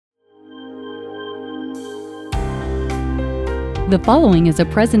The following is a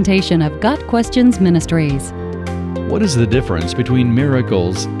presentation of Got Questions Ministries. What is the difference between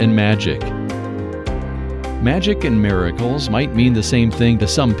miracles and magic? Magic and miracles might mean the same thing to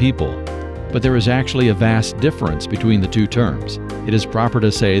some people, but there is actually a vast difference between the two terms. It is proper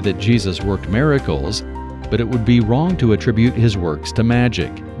to say that Jesus worked miracles, but it would be wrong to attribute his works to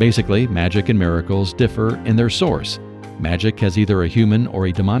magic. Basically, magic and miracles differ in their source. Magic has either a human or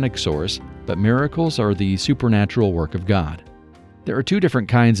a demonic source, but miracles are the supernatural work of God. There are two different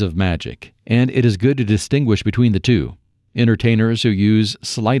kinds of magic, and it is good to distinguish between the two. Entertainers who use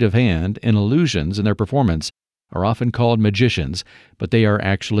sleight of hand and illusions in their performance are often called magicians, but they are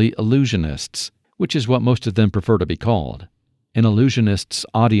actually illusionists, which is what most of them prefer to be called. An illusionist's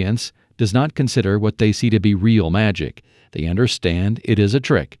audience does not consider what they see to be real magic. They understand it is a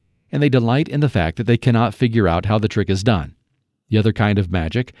trick, and they delight in the fact that they cannot figure out how the trick is done. The other kind of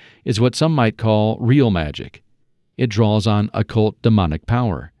magic is what some might call real magic. It draws on occult demonic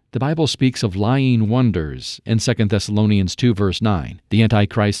power. The Bible speaks of lying wonders in 2 Thessalonians 2 verse 9. The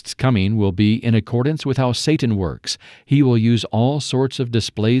Antichrist's coming will be in accordance with how Satan works. He will use all sorts of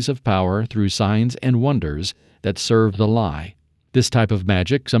displays of power through signs and wonders that serve the lie. This type of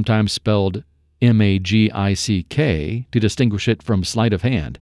magic, sometimes spelled magic to distinguish it from sleight of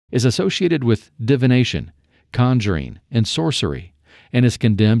hand, is associated with divination, conjuring, and sorcery, and is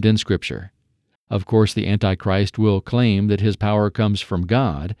condemned in Scripture. Of course, the Antichrist will claim that his power comes from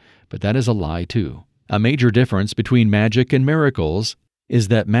God, but that is a lie too. A major difference between magic and miracles is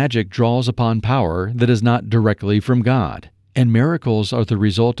that magic draws upon power that is not directly from God, and miracles are the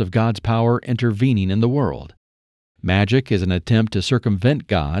result of God's power intervening in the world. Magic is an attempt to circumvent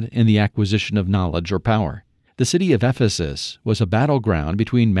God in the acquisition of knowledge or power. The city of Ephesus was a battleground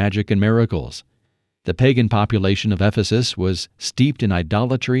between magic and miracles. The pagan population of Ephesus was steeped in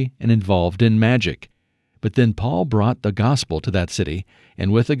idolatry and involved in magic. But then Paul brought the gospel to that city,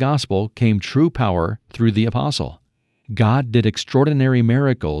 and with the gospel came true power through the apostle. God did extraordinary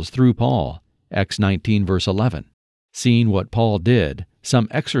miracles through Paul, Acts 19 verse 11. Seeing what Paul did, some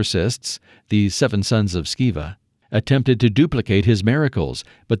exorcists, the 7 sons of Sceva, attempted to duplicate his miracles,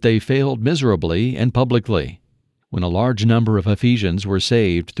 but they failed miserably and publicly. When a large number of Ephesians were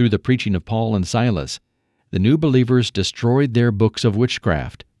saved through the preaching of Paul and Silas, the new believers destroyed their books of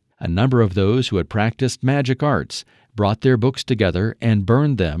witchcraft. A number of those who had practiced magic arts brought their books together and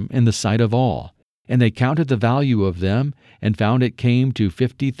burned them in the sight of all, and they counted the value of them and found it came to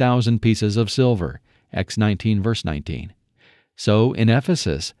 50,000 pieces of silver, Acts 19 verse 19. So in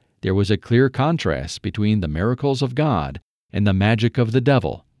Ephesus, there was a clear contrast between the miracles of God and the magic of the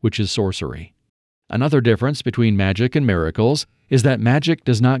devil, which is sorcery. Another difference between magic and miracles is that magic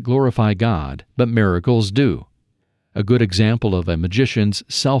does not glorify God, but miracles do. A good example of a magician's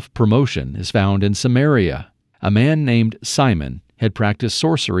self-promotion is found in Samaria. A man named Simon had practiced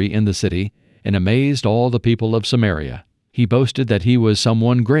sorcery in the city and amazed all the people of Samaria. He boasted that he was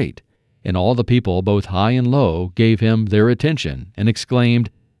someone great, and all the people, both high and low, gave him their attention and exclaimed,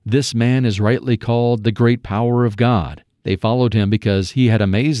 "This man is rightly called the great power of God." They followed him because he had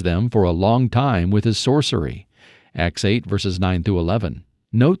amazed them for a long time with his sorcery. Acts 8 verses 9 through 11.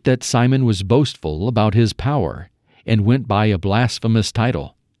 Note that Simon was boastful about his power and went by a blasphemous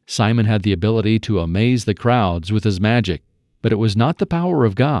title. Simon had the ability to amaze the crowds with his magic, but it was not the power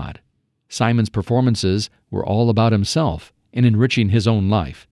of God. Simon's performances were all about himself and enriching his own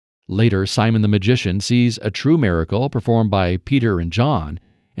life. Later, Simon the magician sees a true miracle performed by Peter and John,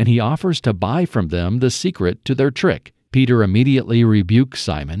 and he offers to buy from them the secret to their trick. Peter immediately rebukes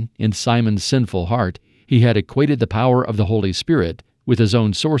Simon. In Simon's sinful heart, he had equated the power of the Holy Spirit with his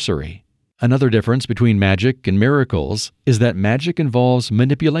own sorcery. Another difference between magic and miracles is that magic involves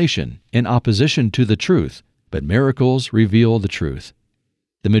manipulation in opposition to the truth, but miracles reveal the truth.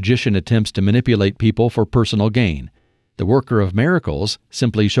 The magician attempts to manipulate people for personal gain. The worker of miracles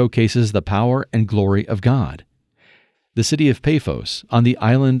simply showcases the power and glory of God. The city of Paphos on the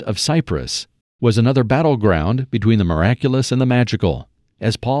island of Cyprus was another battleground between the miraculous and the magical.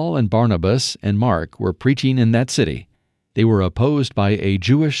 As Paul and Barnabas and Mark were preaching in that city, they were opposed by a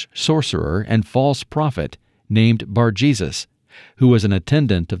Jewish sorcerer and false prophet named Bar-Jesus, who was an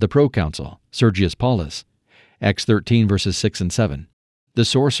attendant of the proconsul, Sergius Paulus, Acts 13 verses 6 and 7. The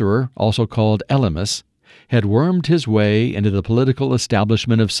sorcerer, also called Elymas, had wormed his way into the political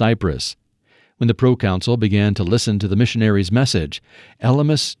establishment of Cyprus. When the proconsul began to listen to the missionary's message,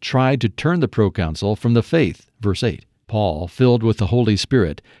 Elymas tried to turn the proconsul from the faith, verse 8. Paul, filled with the Holy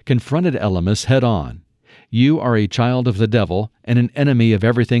Spirit, confronted Elymas head-on. "You are a child of the devil and an enemy of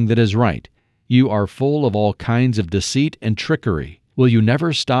everything that is right. You are full of all kinds of deceit and trickery. Will you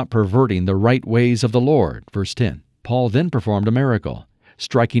never stop perverting the right ways of the Lord?" Verse 10. Paul then performed a miracle,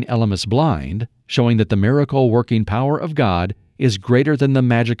 striking Elymas blind, showing that the miracle-working power of God is greater than the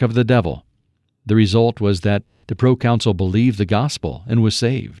magic of the devil. The result was that the proconsul believed the gospel and was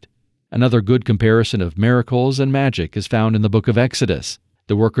saved. Another good comparison of miracles and magic is found in the book of Exodus.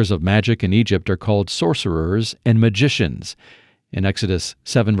 The workers of magic in Egypt are called sorcerers and magicians in Exodus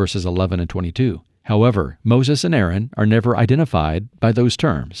 7 verses 11 and 22. However, Moses and Aaron are never identified by those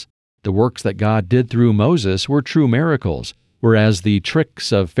terms. The works that God did through Moses were true miracles, whereas the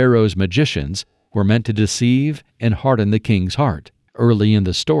tricks of Pharaoh's magicians were meant to deceive and harden the king's heart. Early in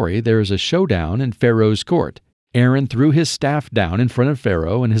the story, there is a showdown in Pharaoh's court. Aaron threw his staff down in front of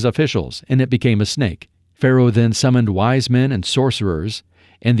Pharaoh and his officials, and it became a snake. Pharaoh then summoned wise men and sorcerers,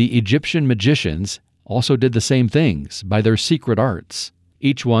 and the Egyptian magicians also did the same things by their secret arts.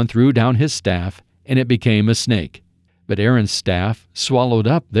 Each one threw down his staff, and it became a snake. But Aaron's staff swallowed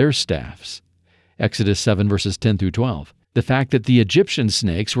up their staffs. Exodus 7 verses 10 through 12. The fact that the Egyptian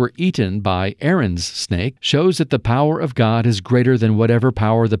snakes were eaten by Aaron's snake shows that the power of God is greater than whatever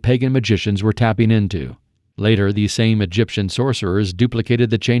power the pagan magicians were tapping into. Later, these same Egyptian sorcerers duplicated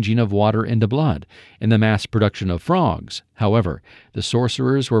the changing of water into blood and the mass production of frogs. However, the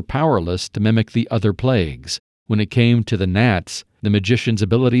sorcerers were powerless to mimic the other plagues. When it came to the gnats, the magicians'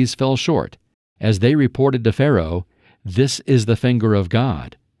 abilities fell short. As they reported to Pharaoh, "This is the finger of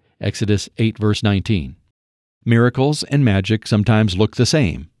God." Exodus 8 verse 19. Miracles and magic sometimes look the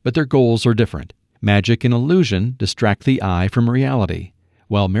same, but their goals are different. Magic and illusion distract the eye from reality,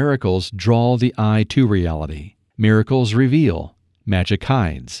 while miracles draw the eye to reality. Miracles reveal, magic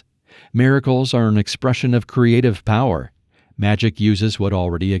hides. Miracles are an expression of creative power. Magic uses what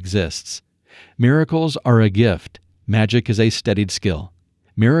already exists. Miracles are a gift. Magic is a studied skill.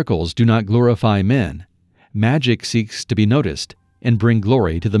 Miracles do not glorify men. Magic seeks to be noticed and bring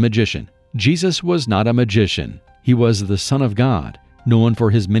glory to the magician. Jesus was not a magician. He was the Son of God, known for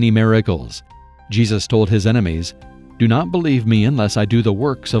his many miracles. Jesus told his enemies, "Do not believe me unless I do the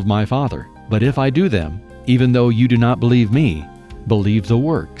works of my Father. But if I do them, even though you do not believe me, believe the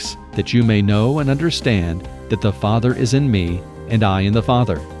works, that you may know and understand that the Father is in me and I in the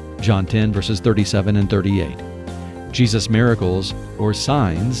Father." John 10 verses 37 and 38. Jesus' miracles, or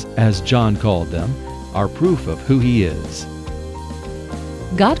signs, as John called them, are proof of who he is.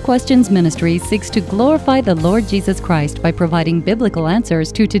 Got Questions Ministry seeks to glorify the Lord Jesus Christ by providing biblical answers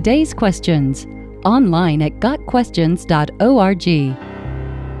to today's questions. Online at gotquestions.org.